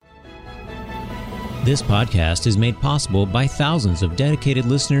This podcast is made possible by thousands of dedicated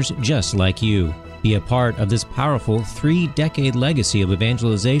listeners just like you. Be a part of this powerful 3-decade legacy of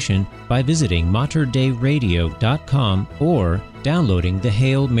evangelization by visiting materdeiradio.com or downloading the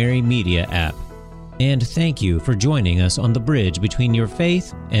Hail Mary Media app. And thank you for joining us on the bridge between your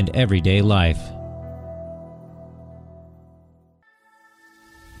faith and everyday life.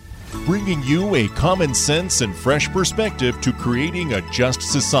 Bringing you a common sense and fresh perspective to creating a just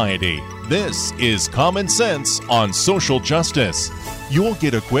society. This is Common Sense on Social Justice. You'll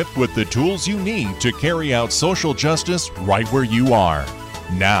get equipped with the tools you need to carry out social justice right where you are.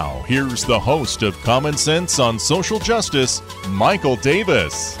 Now, here's the host of Common Sense on Social Justice, Michael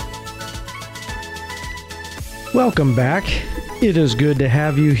Davis. Welcome back. It is good to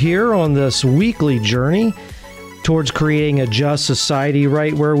have you here on this weekly journey towards creating a just society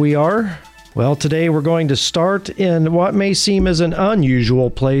right where we are. Well, today we're going to start in what may seem as an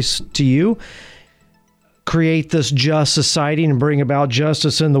unusual place to you. Create this just society and bring about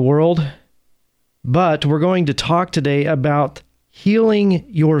justice in the world. But we're going to talk today about healing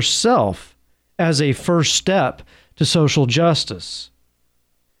yourself as a first step to social justice.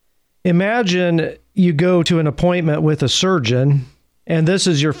 Imagine you go to an appointment with a surgeon, and this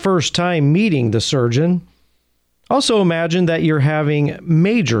is your first time meeting the surgeon. Also imagine that you're having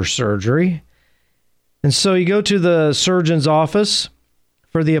major surgery. And so you go to the surgeon's office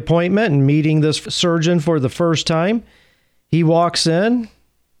for the appointment and meeting this surgeon for the first time. He walks in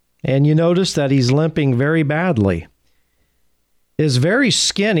and you notice that he's limping very badly. Is very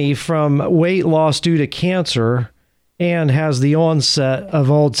skinny from weight loss due to cancer and has the onset of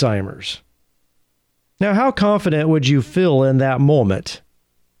Alzheimer's. Now, how confident would you feel in that moment?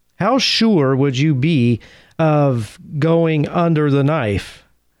 How sure would you be of going under the knife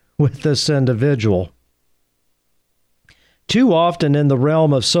with this individual? Too often in the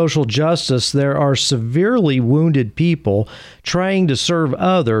realm of social justice, there are severely wounded people trying to serve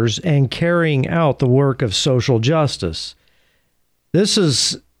others and carrying out the work of social justice. This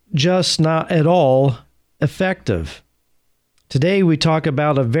is just not at all effective. Today we talk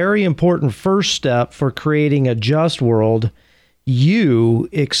about a very important first step for creating a just world, you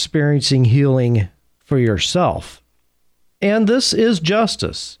experiencing healing for yourself. And this is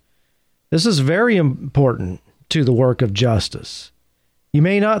justice. This is very important to the work of justice. You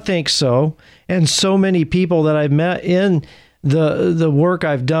may not think so, and so many people that I've met in the work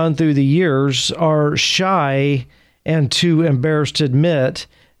I've done through the years are shy and too embarrassed to admit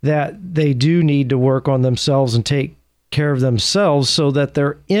that they do need to work on themselves and take care of themselves so that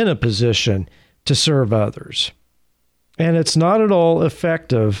they're in a position to serve others. And it's not at all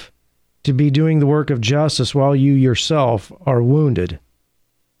effective to be doing the work of justice while you yourself are wounded.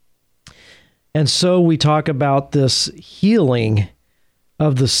 And so we talk about this healing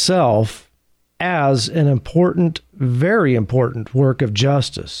of the self as an important, very important work of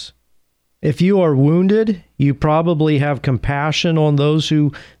justice. If you are wounded, you probably have compassion on those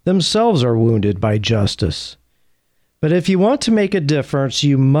who themselves are wounded by justice. But if you want to make a difference,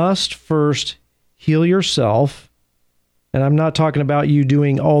 you must first heal yourself. And I'm not talking about you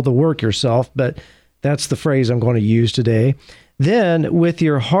doing all the work yourself, but that's the phrase I'm going to use today. Then, with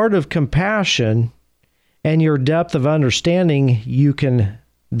your heart of compassion and your depth of understanding, you can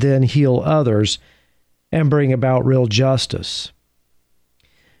then heal others and bring about real justice.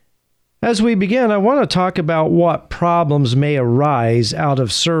 As we begin, I want to talk about what problems may arise out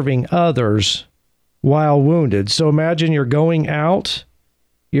of serving others while wounded. So imagine you're going out,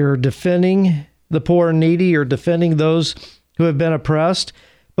 you're defending the poor and needy, you're defending those who have been oppressed.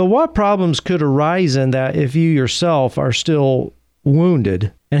 But what problems could arise in that if you yourself are still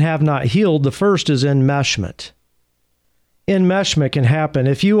wounded and have not healed? The first is enmeshment. Enmeshment can happen.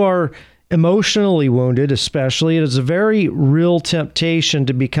 If you are emotionally wounded, especially, it is a very real temptation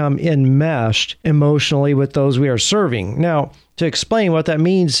to become enmeshed emotionally with those we are serving. Now, to explain what that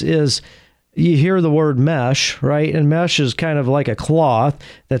means is, you hear the word mesh, right? And mesh is kind of like a cloth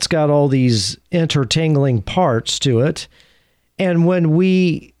that's got all these intertangling parts to it. And when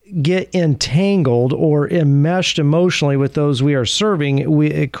we get entangled or enmeshed emotionally with those we are serving,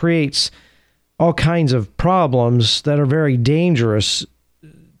 it creates all kinds of problems that are very dangerous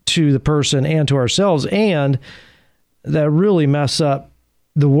to the person and to ourselves, and that really mess up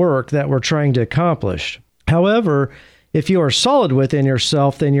the work that we're trying to accomplish. However, if you are solid within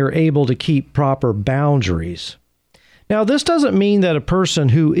yourself, then you're able to keep proper boundaries. Now, this doesn't mean that a person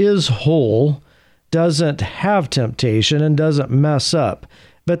who is whole doesn't have temptation and doesn't mess up,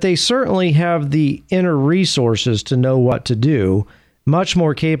 but they certainly have the inner resources to know what to do, much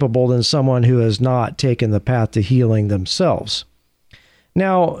more capable than someone who has not taken the path to healing themselves.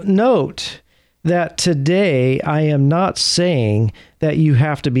 Now, note that today I am not saying that you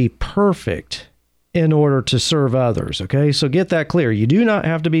have to be perfect in order to serve others, okay? So get that clear. You do not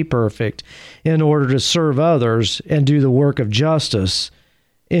have to be perfect in order to serve others and do the work of justice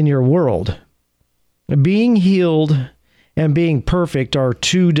in your world. Being healed and being perfect are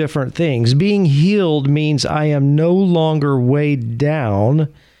two different things. Being healed means I am no longer weighed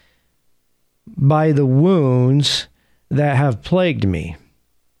down by the wounds that have plagued me.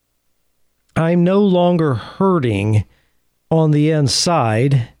 I'm no longer hurting on the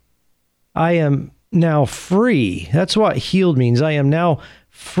inside. I am now free. That's what healed means. I am now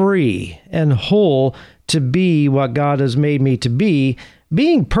free and whole to be what God has made me to be.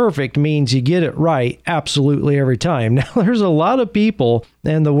 Being perfect means you get it right absolutely every time. Now, there's a lot of people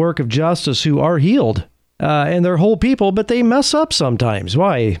in the work of justice who are healed, and they're whole people, but they mess up sometimes.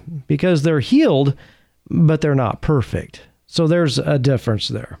 Why? Because they're healed, but they're not perfect. So there's a difference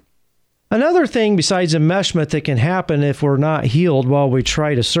there. Another thing besides enmeshment that can happen if we're not healed while we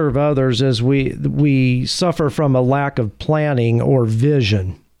try to serve others is we suffer from a lack of planning or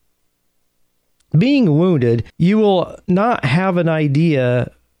vision. Being wounded, you will not have an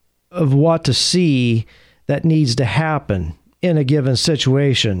idea of what to see that needs to happen in a given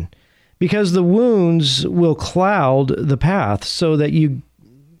situation because the wounds will cloud the path so that you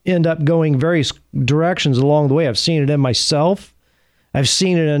end up going various directions along the way. I've seen it in myself. I've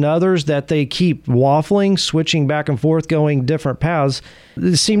seen it in others that they keep waffling, switching back and forth, going different paths.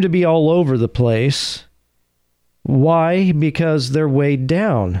 They seem to be all over the place. Why? Because they're weighed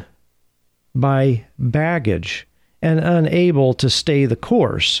down by baggage and unable to stay the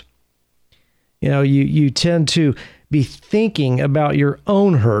course. You tend to be thinking about your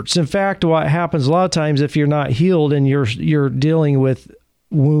own hurts. In fact, what happens a lot of times if you're not healed and you're dealing with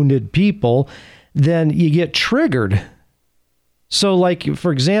wounded people, then you get triggered. So like,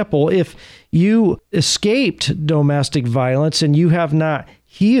 for example, if you escaped domestic violence and you have not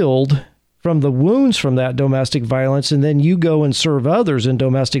healed from the wounds from that domestic violence, and then you go and serve others in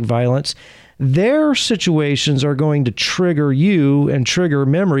domestic violence, their situations are going to trigger you and trigger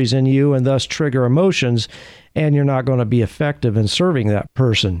memories in you and thus trigger emotions, and you're not going to be effective in serving that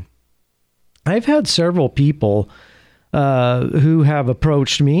person. I've had several people who have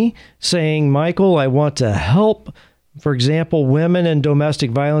approached me saying, Michael, I want to help, for example, women in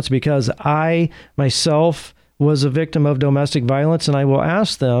domestic violence because I myself was a victim of domestic violence, and I will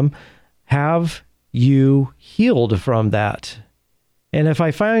ask them, have you healed from that? And if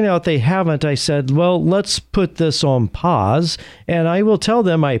I find out they haven't, I said, well, let's put this on pause. And I will tell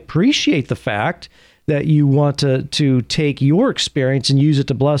them I appreciate the fact that you want to take your experience and use it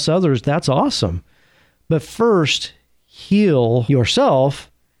to bless others. That's awesome. But first, heal yourself.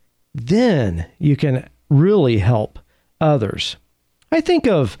 Then you can really help others. I think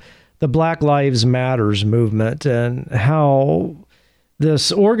of the Black Lives Matters movement and how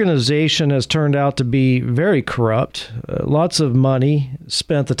this organization has turned out to be very corrupt. Lots of money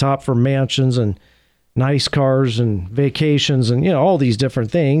spent the top for mansions and nice cars and vacations and, all these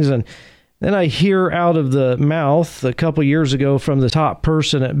different things. And then I hear out of the mouth a couple years ago from the top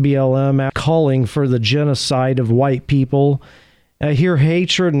person at BLM calling for the genocide of white people. I hear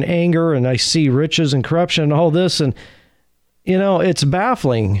hatred and anger, and I see riches and corruption and all this. And, it's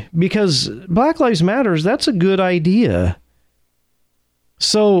baffling because Black Lives Matters, that's a good idea.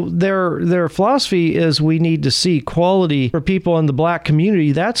 So their philosophy is we need to see equality for people in the black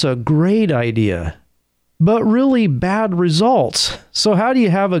community. That's a great idea, but really bad results. So how do you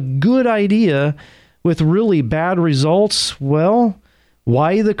have a good idea with really bad results? Well,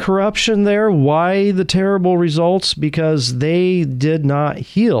 why the corruption there? Why the terrible results? Because they did not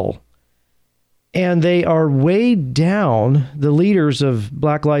heal. And they are weighed down, the leaders of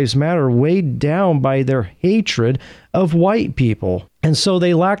Black Lives Matter, weighed down by their hatred of white people. And so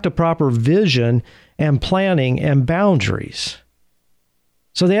they lacked a proper vision and planning and boundaries.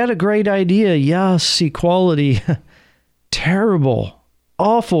 So they had a great idea. Yes, equality. Terrible,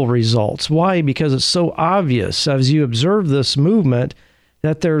 awful results. Why? Because it's so obvious as you observe this movement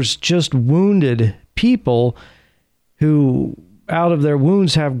that there's just wounded people who out of their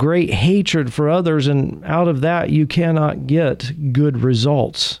wounds have great hatred for others, and out of that you cannot get good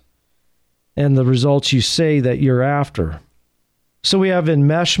results and the results you say that you're after. So we have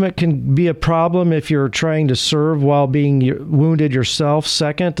enmeshment can be a problem if you're trying to serve while being wounded yourself.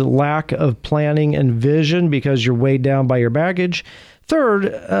 Second, lack of planning and vision because you're weighed down by your baggage.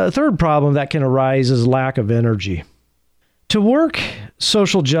 Third problem that can arise is lack of energy. To work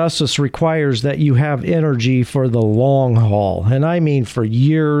social justice requires that you have energy for the long haul, and I mean for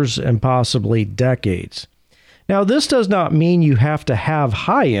years and possibly decades. Now, this does not mean you have to have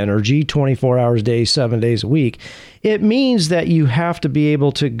high energy 24 hours a day, 7 days a week. It means that you have to be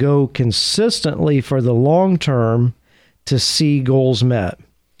able to go consistently for the long term to see goals met.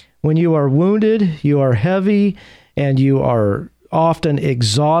 When you are wounded, you are heavy, and you are often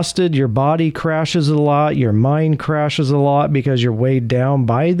exhausted. Your body crashes a lot. Your mind crashes a lot because you're weighed down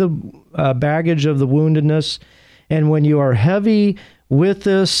by the baggage of the woundedness. And when you are heavy with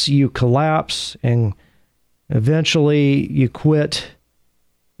this, you collapse and eventually you quit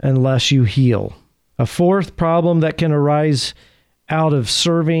unless you heal. A fourth problem that can arise out of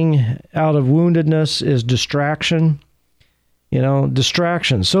serving, out of woundedness, is distraction.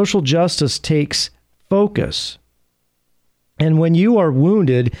 Distraction. Social justice takes focus. And when you are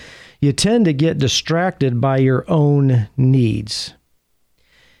wounded, you tend to get distracted by your own needs.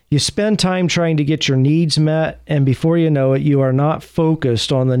 You spend time trying to get your needs met, and before you know it, you are not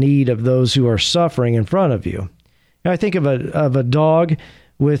focused on the need of those who are suffering in front of you. I think of a dog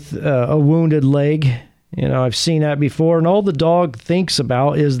with a wounded leg. I've seen that before, and all the dog thinks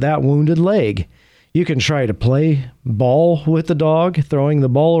about is that wounded leg. You can try to play ball with the dog, throwing the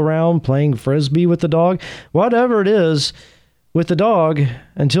ball around, playing frisbee with the dog, whatever it is. With the dog,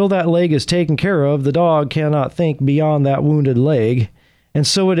 until that leg is taken care of, the dog cannot think beyond that wounded leg. And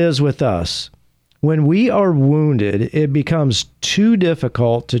so it is with us. When we are wounded, it becomes too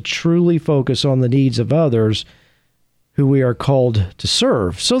difficult to truly focus on the needs of others who we are called to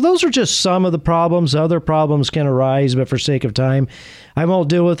serve. So those are just some of the problems. Other problems can arise, but for sake of time, I won't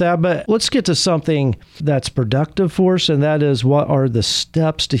deal with that. But let's get to something that's productive for us, and that is, what are the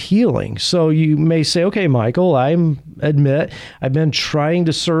steps to healing? So you may say, okay, Michael, I admit I've been trying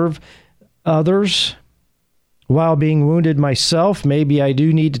to serve others while being wounded myself. Maybe I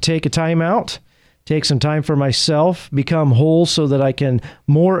do need to take a time out, take some time for myself, become whole so that I can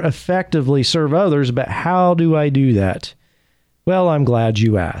more effectively serve others. But how do I do that? Well, I'm glad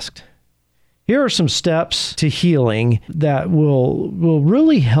you asked. Here are some steps to healing that will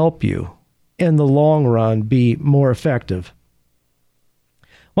really help you in the long run be more effective.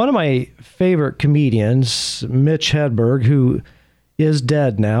 One of my favorite comedians, Mitch Hedberg, who is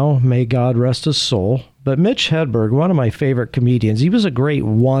dead now, may God rest his soul, but Mitch Hedberg, one of my favorite comedians, he was a great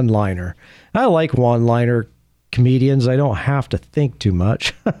one-liner. I like one-liner comedians. I don't have to think too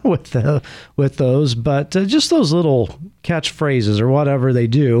much with those, but just those little catchphrases or whatever they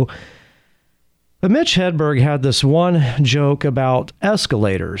do. But Mitch Hedberg had this one joke about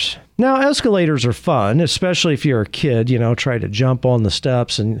escalators. Now, escalators are fun, especially if you're a kid, try to jump on the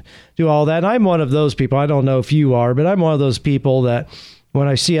steps and do all that. And I'm one of those people. I don't know if you are, but I'm one of those people that when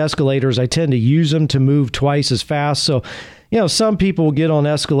I see escalators, I tend to use them to move twice as fast. So, some people will get on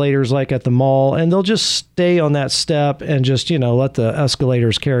escalators like at the mall, and they'll just stay on that step and just, let the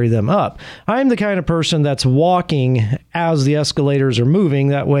escalators carry them up. I'm the kind of person that's walking as the escalators are moving.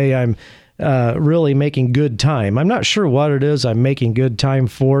 That way I'm really making good time. I'm not sure what it is I'm making good time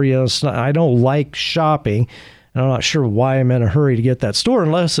for. I don't like shopping. I'm not sure why I'm in a hurry to get that store,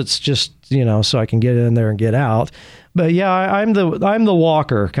 unless it's just, so I can get in there and get out. But yeah, I'm the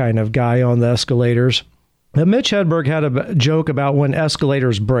walker kind of guy on the escalators. But Mitch Hedberg had a joke about when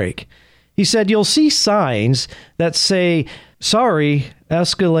escalators break. He said, you'll see signs that say, sorry,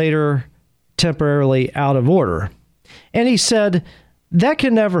 escalator temporarily out of order. And he said, that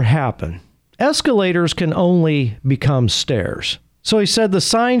can never happen. Escalators can only become stairs. So he said the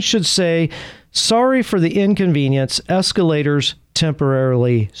sign should say, sorry for the inconvenience, escalators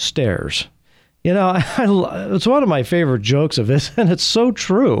temporarily stairs. It's one of my favorite jokes of it, and it's so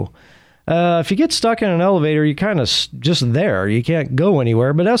true. If you get stuck in an elevator, you're kind of just there. You can't go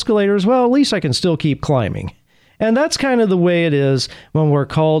anywhere. But escalators, well, at least I can still keep climbing. And that's kind of the way it is when we're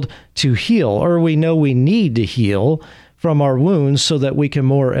called to heal, or we know we need to heal from our wounds so that we can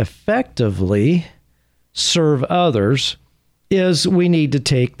more effectively serve others, is we need to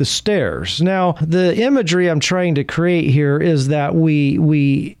take the stairs. Now, the imagery I'm trying to create here is that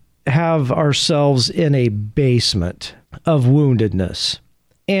we have ourselves in a basement of woundedness.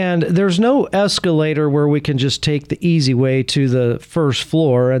 And there's no escalator where we can just take the easy way to the first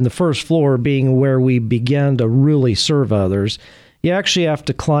floor, and the first floor being where we begin to really serve others. You actually have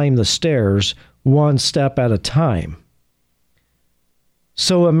to climb the stairs one step at a time.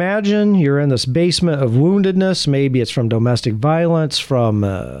 So imagine you're in this basement of woundedness. Maybe it's from domestic violence, from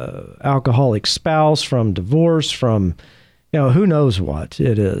alcoholic spouse, from divorce, from, who knows what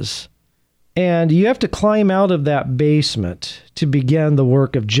it is. And you have to climb out of that basement to begin the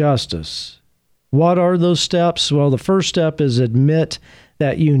work of justice. What are those steps? Well, the first step is admit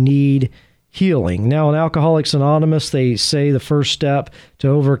that you need healing. Now, in Alcoholics Anonymous, they say the first step to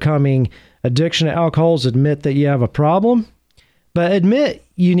overcoming addiction to alcohol is admit that you have a problem, but admit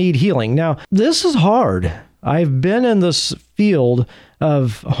you need healing. Now, this is hard. I've been in this field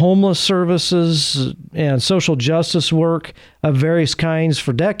of homeless services and social justice work of various kinds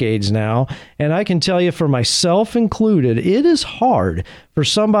for decades now, and I can tell you, for myself included, it is hard for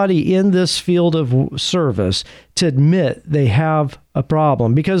somebody in this field of service to admit they have a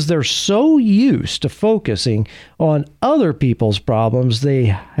problem because they're so used to focusing on other people's problems, they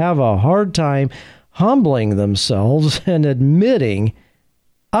have a hard time humbling themselves and admitting,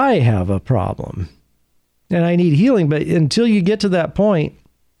 I have a problem and I need healing. But until you get to that point,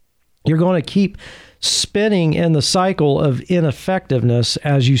 you're going to keep spinning in the cycle of ineffectiveness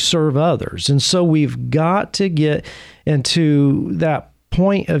as you serve others. And so we've got to get into that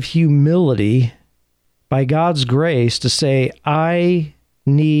point of humility by God's grace to say, I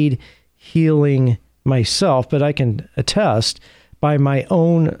need healing myself. But I can attest by my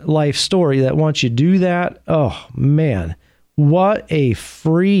own life story that once you do that, oh man, what a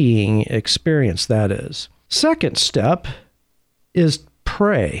freeing experience that is. Second step is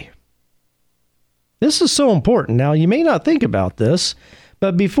pray. This is so important. Now, you may not think about this,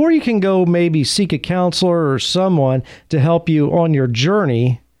 but before you can go maybe seek a counselor or someone to help you on your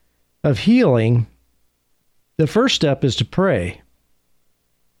journey of healing, the first step is to pray.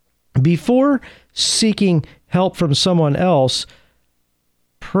 Before seeking help from someone else,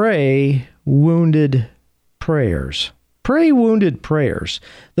 pray wounded prayers. Pray wounded prayers.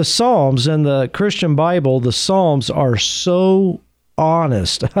 The Psalms and the Christian Bible, the Psalms are so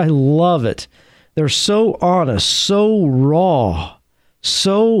honest. I love it. They're so honest, so raw,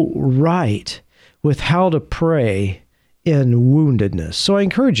 so right with how to pray in woundedness. So I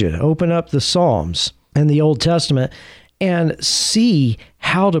encourage you to open up the Psalms and the Old Testament and see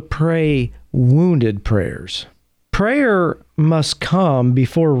how to pray wounded prayers. Prayer must come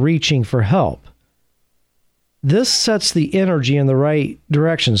before reaching for help. This sets the energy in the right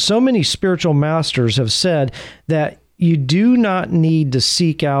direction. So many spiritual masters have said that you do not need to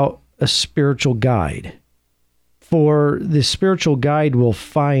seek out a spiritual guide, for the spiritual guide will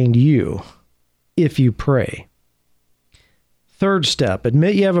find you if you pray. Third step,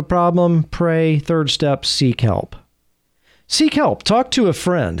 admit you have a problem, pray. Third step, seek help. Seek help. Talk to a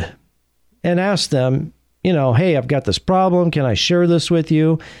friend and ask them, hey, I've got this problem. Can I share this with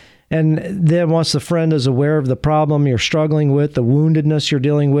you? And then once the friend is aware of the problem you're struggling with, the woundedness you're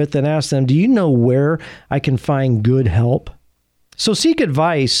dealing with, then ask them, do you know where I can find good help? So seek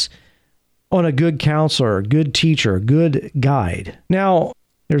advice on a good counselor, a good teacher, a good guide. Now,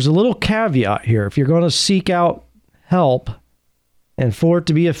 there's a little caveat here. If you're going to seek out help, and for it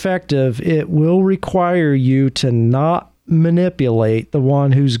to be effective, it will require you to not manipulate the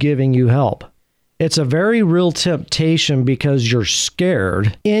one who's giving you help. It's a very real temptation because you're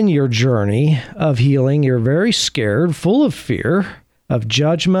scared in your journey of healing. You're very scared, full of fear of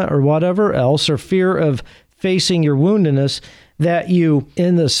judgment or whatever else, or fear of facing your woundedness, that you,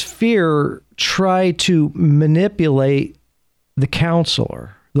 in this fear, try to manipulate the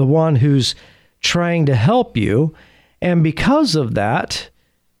counselor, the one who's trying to help you. And because of that,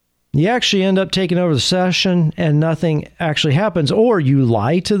 you actually end up taking over the session and nothing actually happens. Or you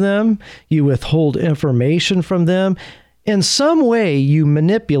lie to them, you withhold information from them. In some way, you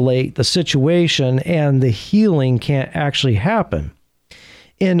manipulate the situation and the healing can't actually happen.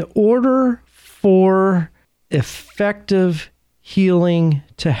 In order for effective healing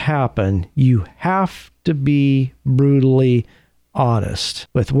to happen, you have to be brutally honest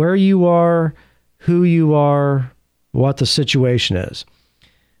with where you are, who you are, what the situation is.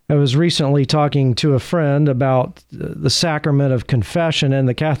 I was recently talking to a friend about the sacrament of confession in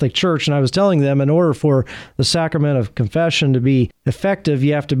the Catholic Church, and I was telling them in order for the sacrament of confession to be effective,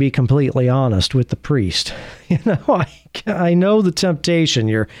 you have to be completely honest with the priest. I know the temptation.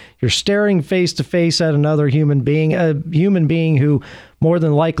 You're staring face to face at another human being, a human being who more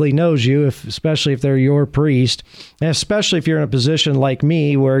than likely knows you, especially if they're your priest, and especially if you're in a position like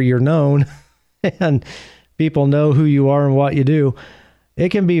me where you're known and people know who you are and what you do. It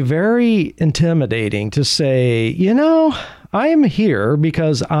can be very intimidating to say, I'm here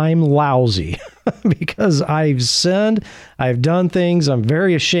because I'm lousy, because I've sinned, I've done things I'm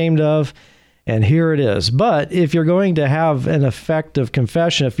very ashamed of, and here it is. But if you're going to have an effective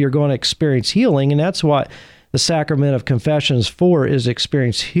confession, if you're going to experience healing, and that's what the sacrament of confession is for, is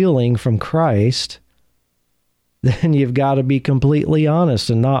experience healing from Christ, then you've got to be completely honest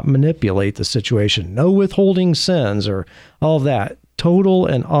and not manipulate the situation. No withholding sins or all of that. Total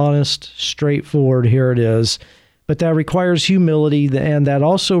and honest, straightforward, here it is. But that requires humility, and that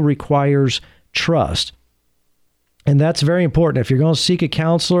also requires trust. And that's very important. If you're going to seek a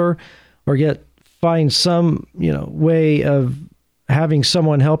counselor or find some, way of having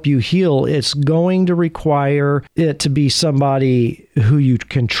someone help you heal, it's going to require it to be somebody who you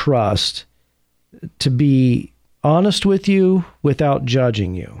can trust, to be honest with you without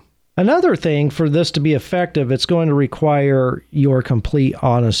judging you. Another thing, for this to be effective, it's going to require your complete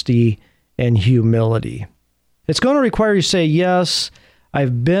honesty and humility. It's going to require you to say, yes,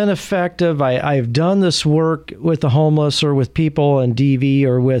 I've been effective. I've done this work with the homeless or with people in DV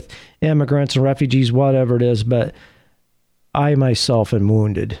or with immigrants and refugees, whatever it is, but I myself am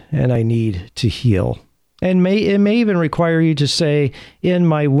wounded and I need to heal. And it may even require you to say, in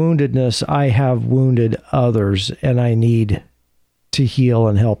my woundedness, I have wounded others and I need to heal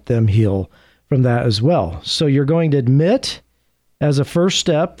and help them heal from that as well. So you're going to admit as a first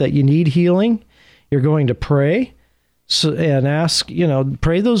step that you need healing. You're going to pray and ask,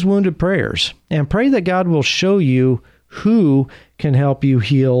 pray those wounded prayers and pray that God will show you who can help you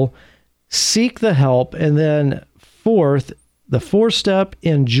heal. Seek the help. And then the fourth step,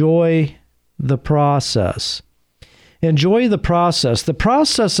 enjoy the process. Enjoy the process. The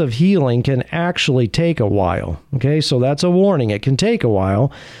process of healing can actually take a while. Okay, so that's a warning. It can take a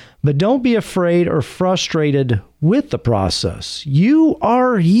while, but don't be afraid or frustrated with the process. You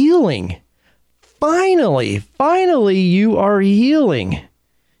are healing. Finally, you are healing.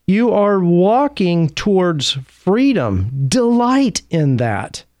 You are walking towards freedom. Delight in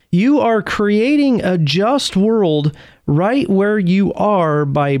that. You are creating a just world right where you are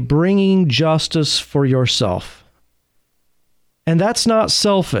by bringing justice for yourself. And that's not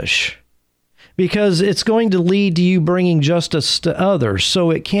selfish, because it's going to lead to you bringing justice to others. So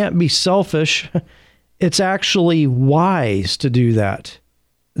it can't be selfish. It's actually wise to do that.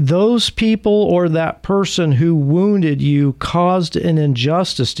 Those people or that person who wounded you, caused an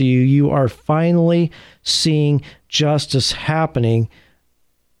injustice to you, you are finally seeing justice happening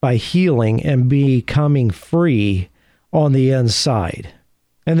by healing and becoming free on the inside.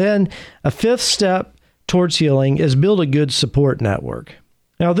 And then a fifth step towards healing is build a good support network.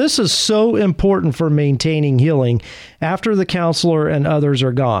 Now, this is so important for maintaining healing after the counselor and others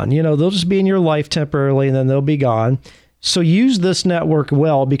are gone. They'll just be in your life temporarily and then they'll be gone. So use this network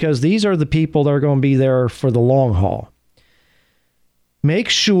well, because these are the people that are going to be there for the long haul. Make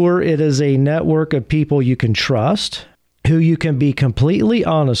sure it is a network of people you can trust, who you can be completely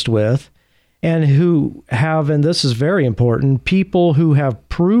honest with, and who have, and this is very important, people who have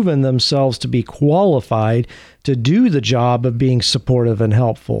proven themselves to be qualified to do the job of being supportive and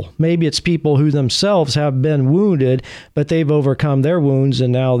helpful. Maybe it's people who themselves have been wounded, but they've overcome their wounds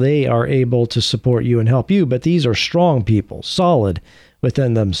and now they are able to support you and help you. But these are strong people, solid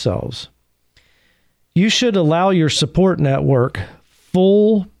within themselves. You should allow your support network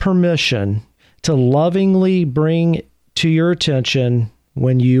full permission to lovingly bring to your attention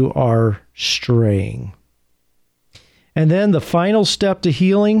when you are straying. And then the final step to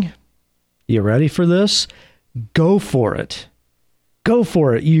healing, you ready for this? Go for it. Go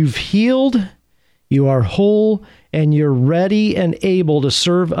for it. You've healed, you are whole, and you're ready and able to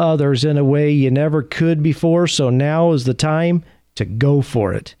serve others in a way you never could before. So now is the time to go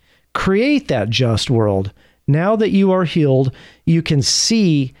for it. Create that just world. Now that you are healed, you can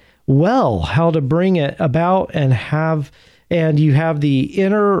see well how to bring it about and you have the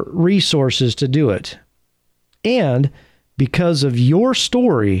inner resources to do it. And because of your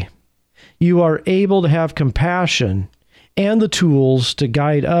story, you are able to have compassion and the tools to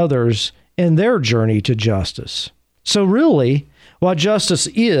guide others in their journey to justice. So really, what justice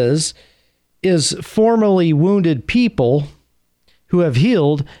is formerly wounded people who have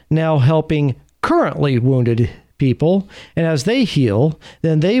healed now helping currently wounded people. And as they heal,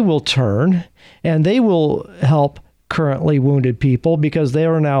 then they will turn and they will help currently wounded people because they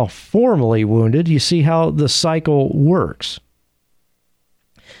are now formerly wounded. You see how the cycle works.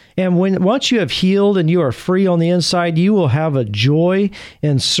 And once you have healed and you are free on the inside, you will have a joy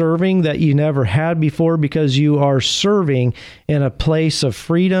in serving that you never had before, because you are serving in a place of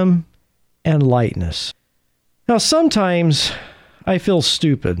freedom and lightness. Now, sometimes I feel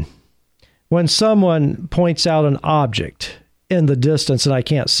stupid when someone points out an object in the distance and I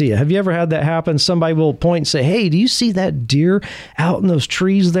can't see it. Have you ever had that happen? Somebody will point and say, "Hey, do you see that deer out in those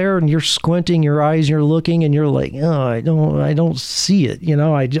trees there?" And you're squinting your eyes and you're looking and you're like, "Oh, I don't see it.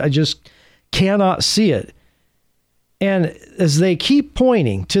 I just cannot see it." And as they keep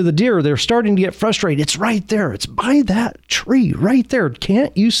pointing to the deer, they're starting to get frustrated. It's right there. It's by that tree right there.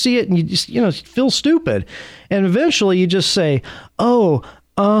 Can't you see it? And you just, feel stupid. And eventually you just say, "Oh,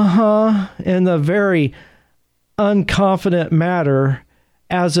 in the very unconfident manner,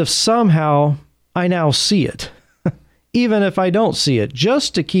 as if somehow I now see it. even if I don't see it,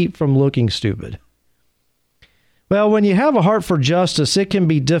 just to keep from looking stupid. Well, when you have a heart for justice, it can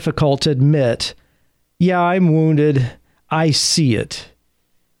be difficult to admit, yeah, I'm wounded, I see it.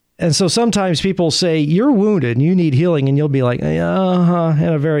 And so sometimes people say, you're wounded and you need healing, and you'll be like, in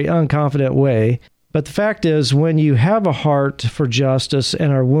a very unconfident way. But the fact is, when you have a heart for justice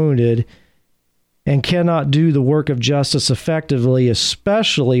and are wounded and cannot do the work of justice effectively,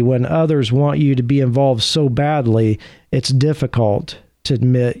 especially when others want you to be involved so badly, it's difficult to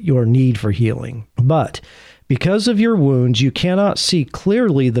admit your need for healing. But because of your wounds, you cannot see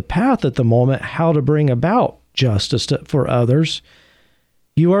clearly the path at the moment, how to bring about justice for others.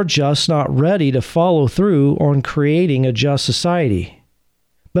 You are just not ready to follow through on creating a just society.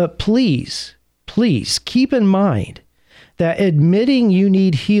 But please keep in mind that admitting you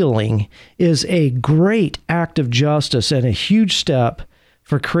need healing is a great act of justice and a huge step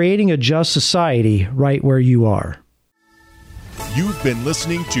for creating a just society right where you are. You've been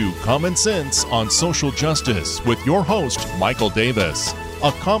listening to Common Sense on Social Justice with your host, Michael Davis.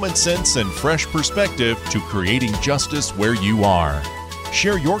 A common sense and fresh perspective to creating justice where you are.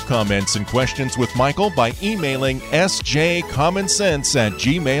 Share your comments and questions with Michael by emailing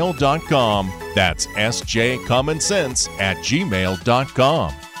sjcommonsense@gmail.com. That's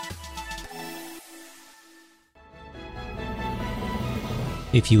sjcommonsense@gmail.com.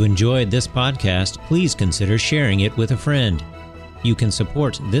 If you enjoyed this podcast, please consider sharing it with a friend. You can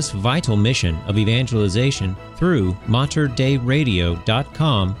support this vital mission of evangelization through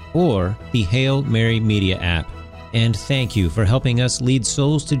materdeiradio.com or the Hail Mary Media app. And thank you for helping us lead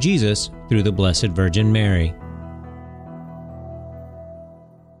souls to Jesus through the Blessed Virgin Mary.